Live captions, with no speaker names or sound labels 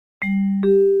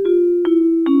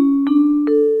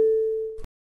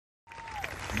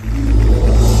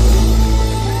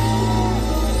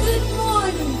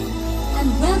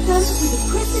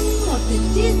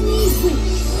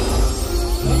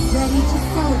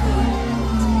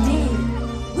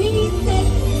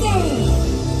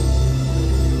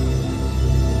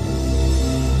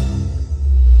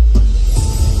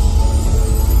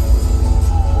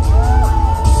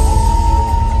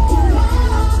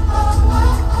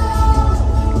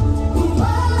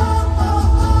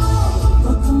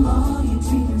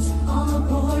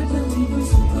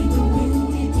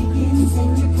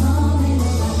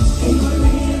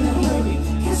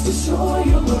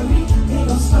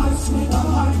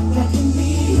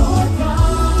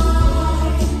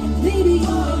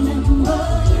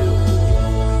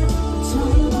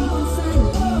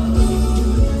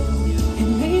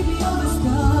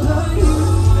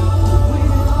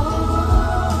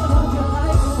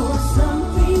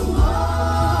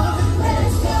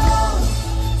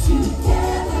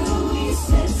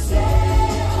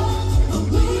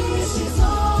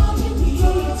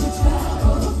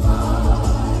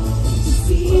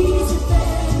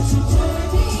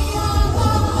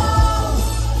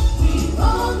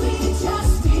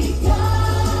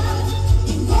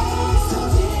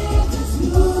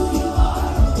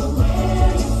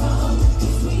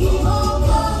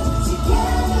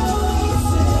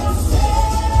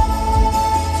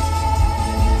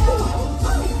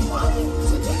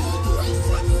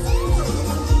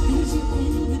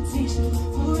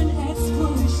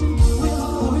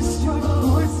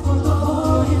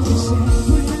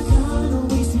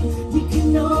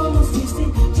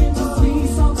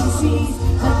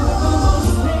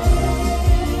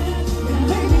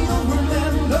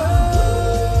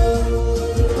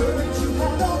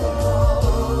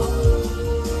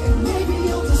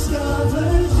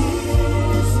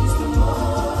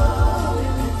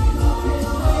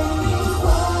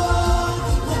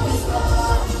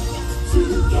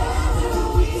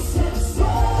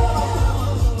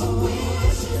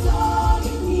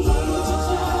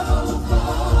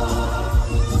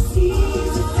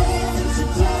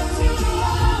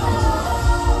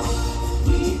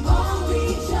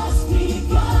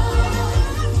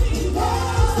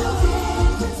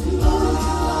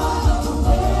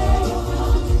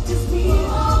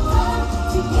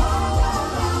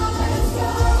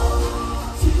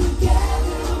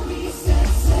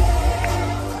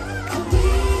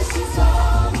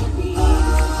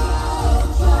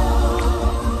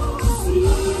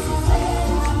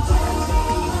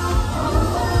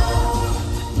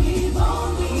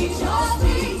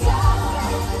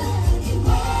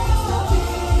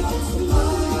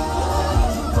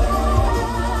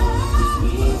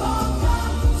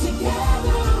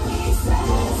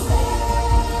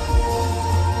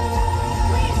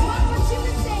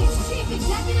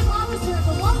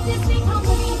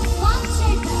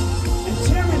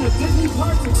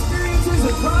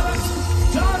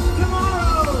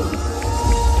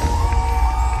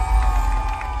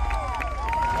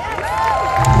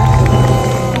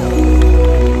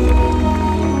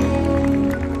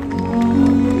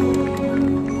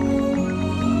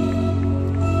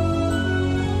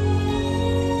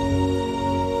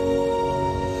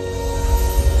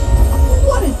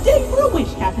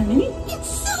happen, Minnie? It's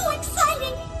so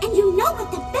exciting! And you know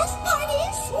what the best part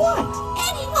is? What?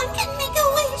 Anyone can make a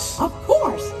wish! Of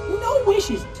course! No wish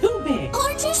is too big.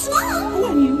 Or too small!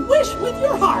 When you wish with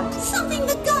your heart. Something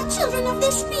the godchildren of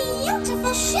this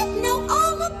beautiful ship know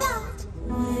all about.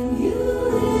 When you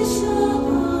wish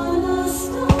upon a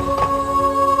star,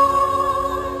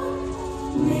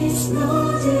 makes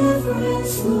no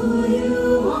difference who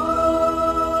you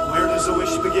are. Where does a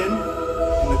wish begin?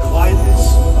 In the quietness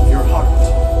of your heart.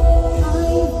 I've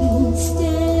been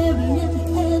staring at the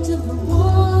edge of the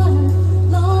water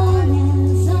long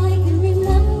as I can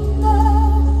remember,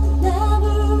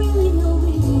 never really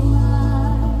knowing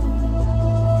why.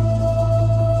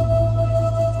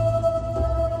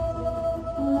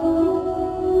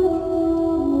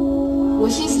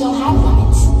 Wishes don't have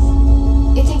limits.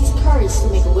 It takes courage to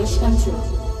make a wish come true.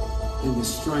 And the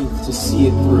strength to see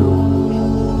it through.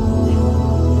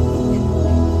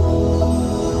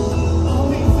 I'll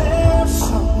be there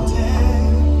someday.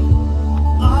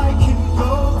 I can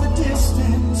go the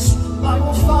distance. I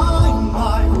will find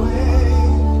my way.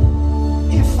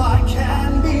 If I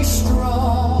can be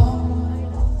strong.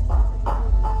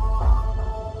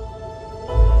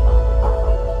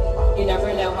 You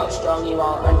never know how strong you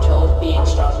are until being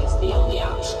strong is the only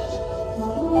option.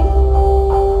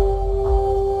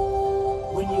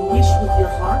 When you wish with your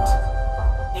heart,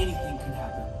 anything can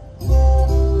happen.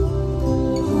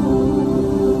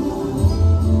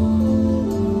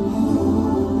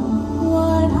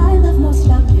 What I love most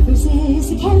about rivers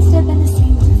is you can't step in the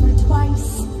same river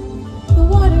twice. The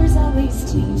water's always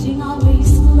changing,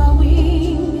 always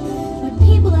flowing. But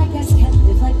people, I guess, can't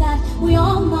live like that. We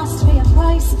all must pay a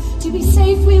price. To be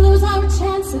safe, we lose our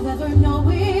chance of ever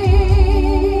knowing.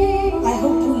 I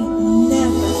hope we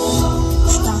never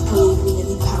stop believing in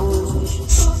the power of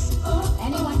wishes.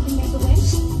 Anyone can make a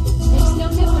wish. Makes no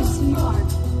difference who you are.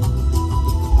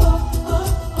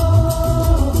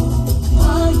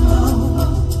 I know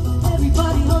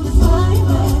everybody on this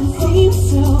island seems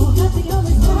so happy on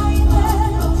this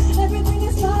island. Everything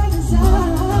is by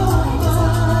design.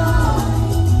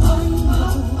 I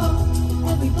know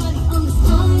everybody on this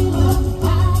island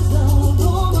has a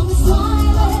home on this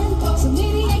island, so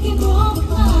maybe I can go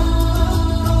fly.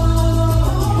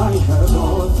 I have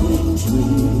often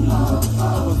dreamed of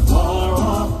a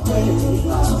far-off place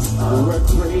where a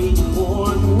great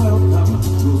warm welcome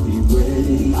will be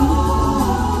waiting,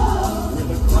 where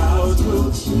the crowd will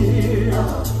cheer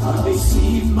when they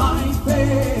see my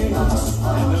face,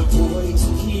 and the voice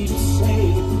keeps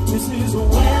saying, "This is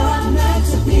where I'm meant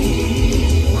to be."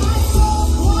 I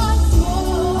hope once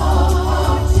more,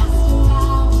 just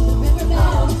around the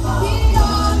riverbed,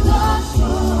 beyond the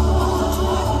shore,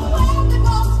 where the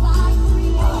gulls fly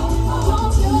free.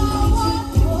 Don't know what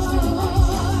for.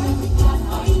 That's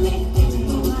how you make it to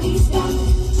these days,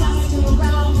 just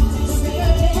around the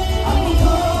riverbed.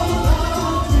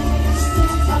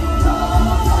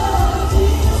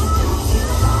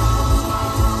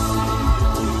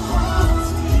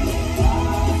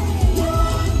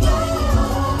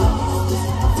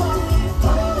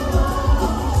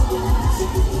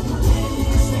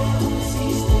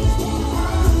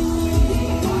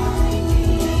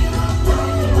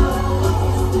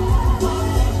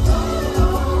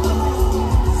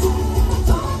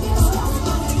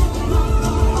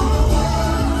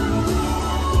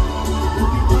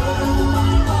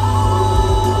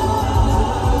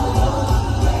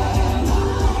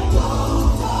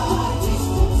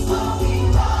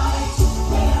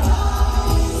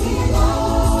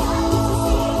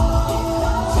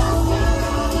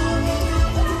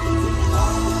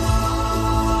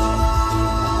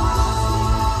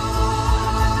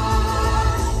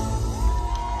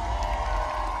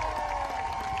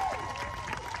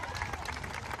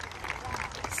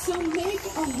 So make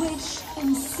a wish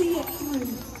and see it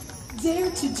through. Dare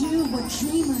to do what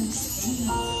dreamers do.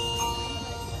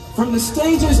 From the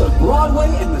stages of Broadway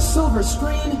and the silver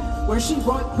screen, where she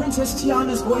brought Princess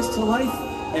Tiana's voice to life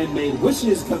and made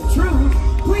wishes come true,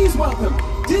 please welcome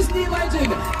Disney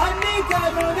legend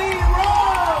Anika Noni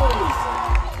Rose!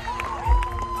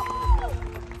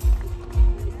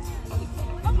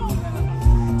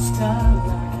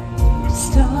 Starlight,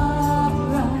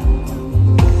 starlight,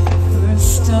 first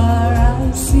star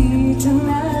I see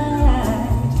tonight.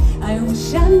 I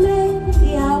wish I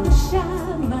may, I wish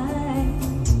I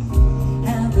might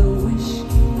have the wish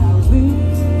I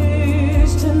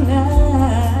wish tonight.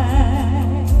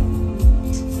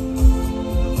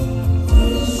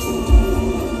 Wishes,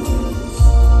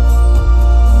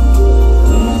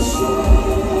 wishes.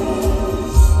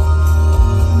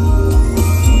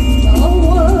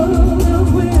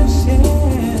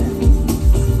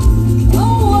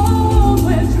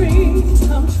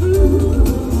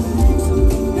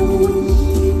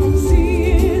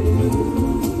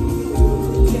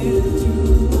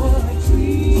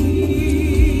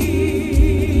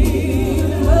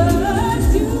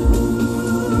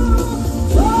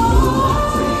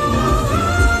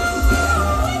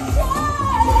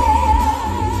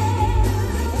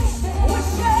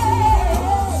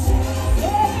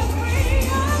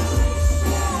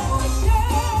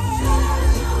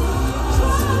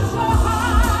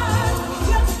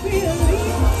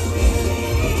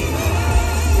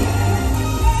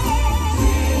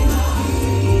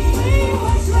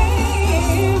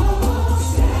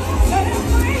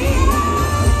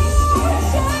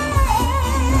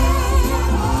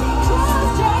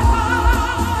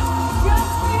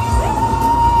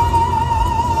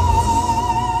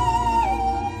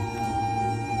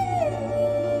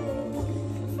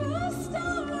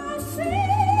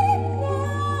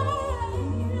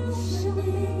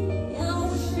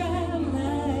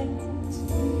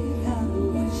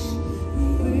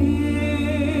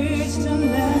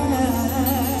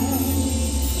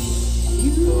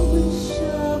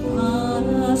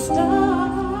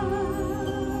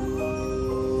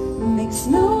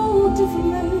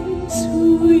 different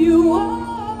who you are.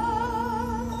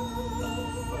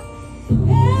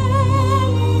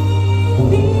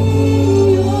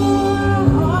 Anything your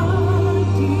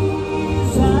heart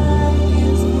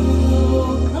desires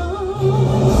will come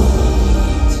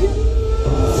to you.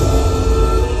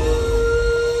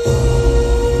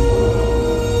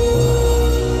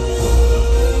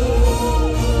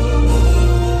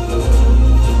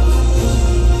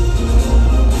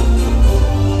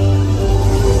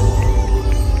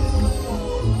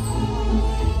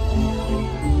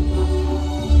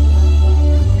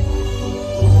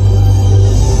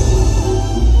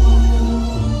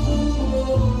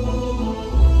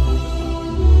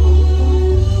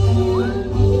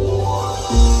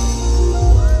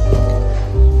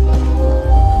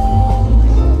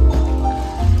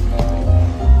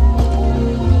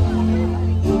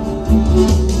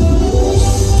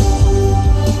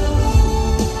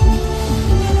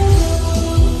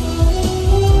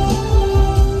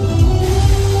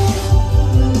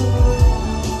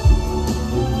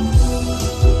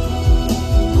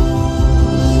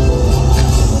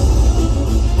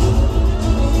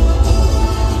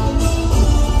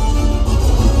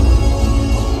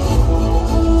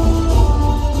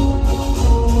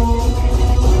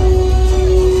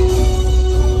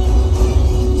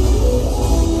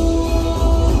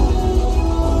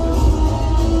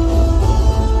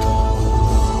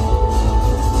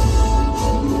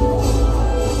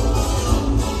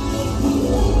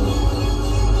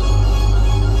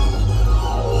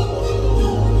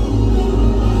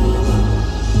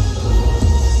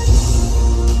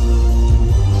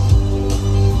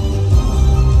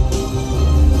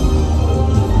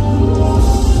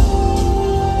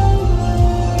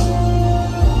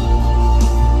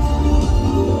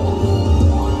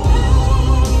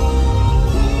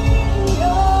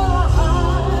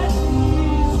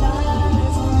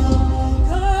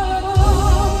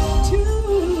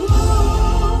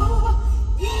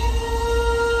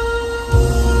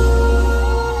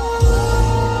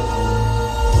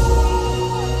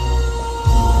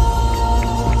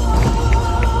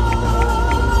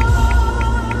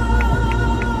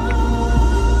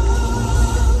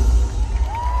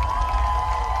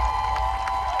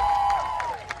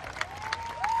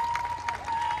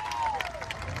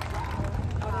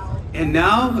 And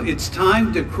now it's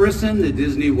time to christen the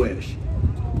Disney Wish.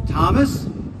 Thomas,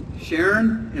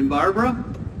 Sharon, and Barbara,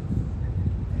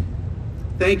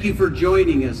 thank you for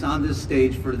joining us on this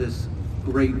stage for this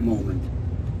great moment.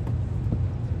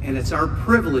 And it's our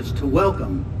privilege to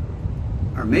welcome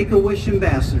our Make-A-Wish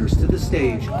ambassadors to the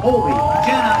stage, Colby,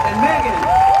 Jenna, and Megan.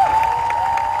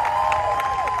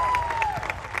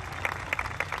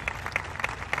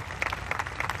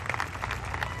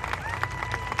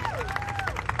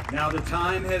 Now the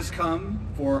time has come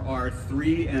for our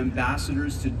three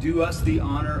ambassadors to do us the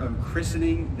honor of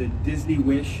christening the Disney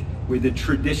Wish with a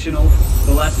traditional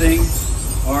blessing.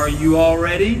 Are you all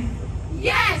ready?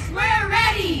 Yes, we're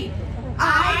ready.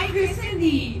 I christen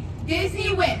thee,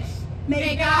 Disney Wish.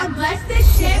 May God bless this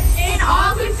ship and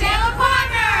all who sail upon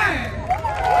her.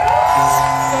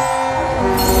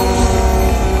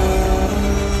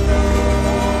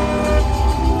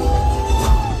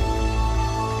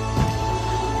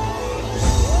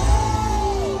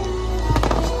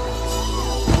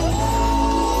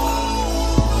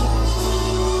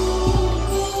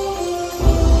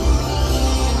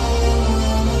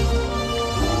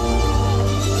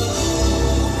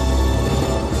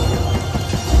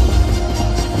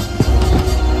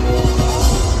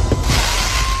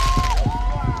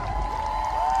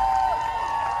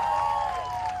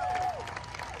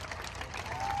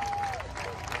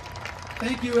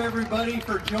 Thank you, everybody,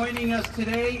 for joining us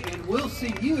today, and we'll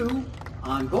see you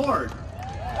on board.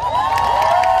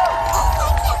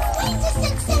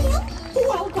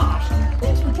 Well, gosh,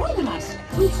 thanks for joining us.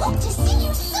 We hope to see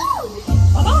you soon.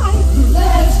 Bye-bye.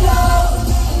 Let's go.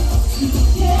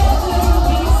 Together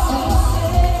we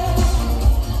sail.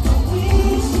 A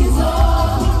wish is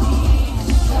all we need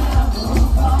to travel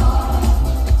far.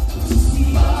 To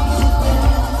see our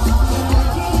friends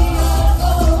working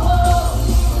on the wall.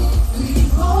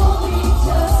 We've only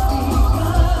just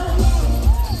begun.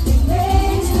 It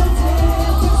makes no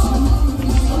difference who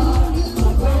we are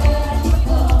or where we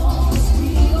go. We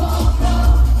all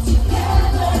come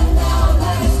together now.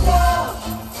 Let's go.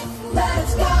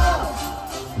 Let's go.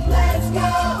 Let's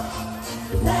go.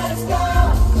 Let's go.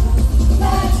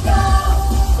 Let's go.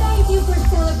 Thank you for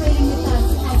celebrating with us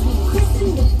as we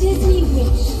christen the Disney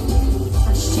Wish. A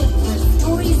ship where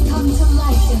stories come to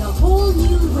life in a whole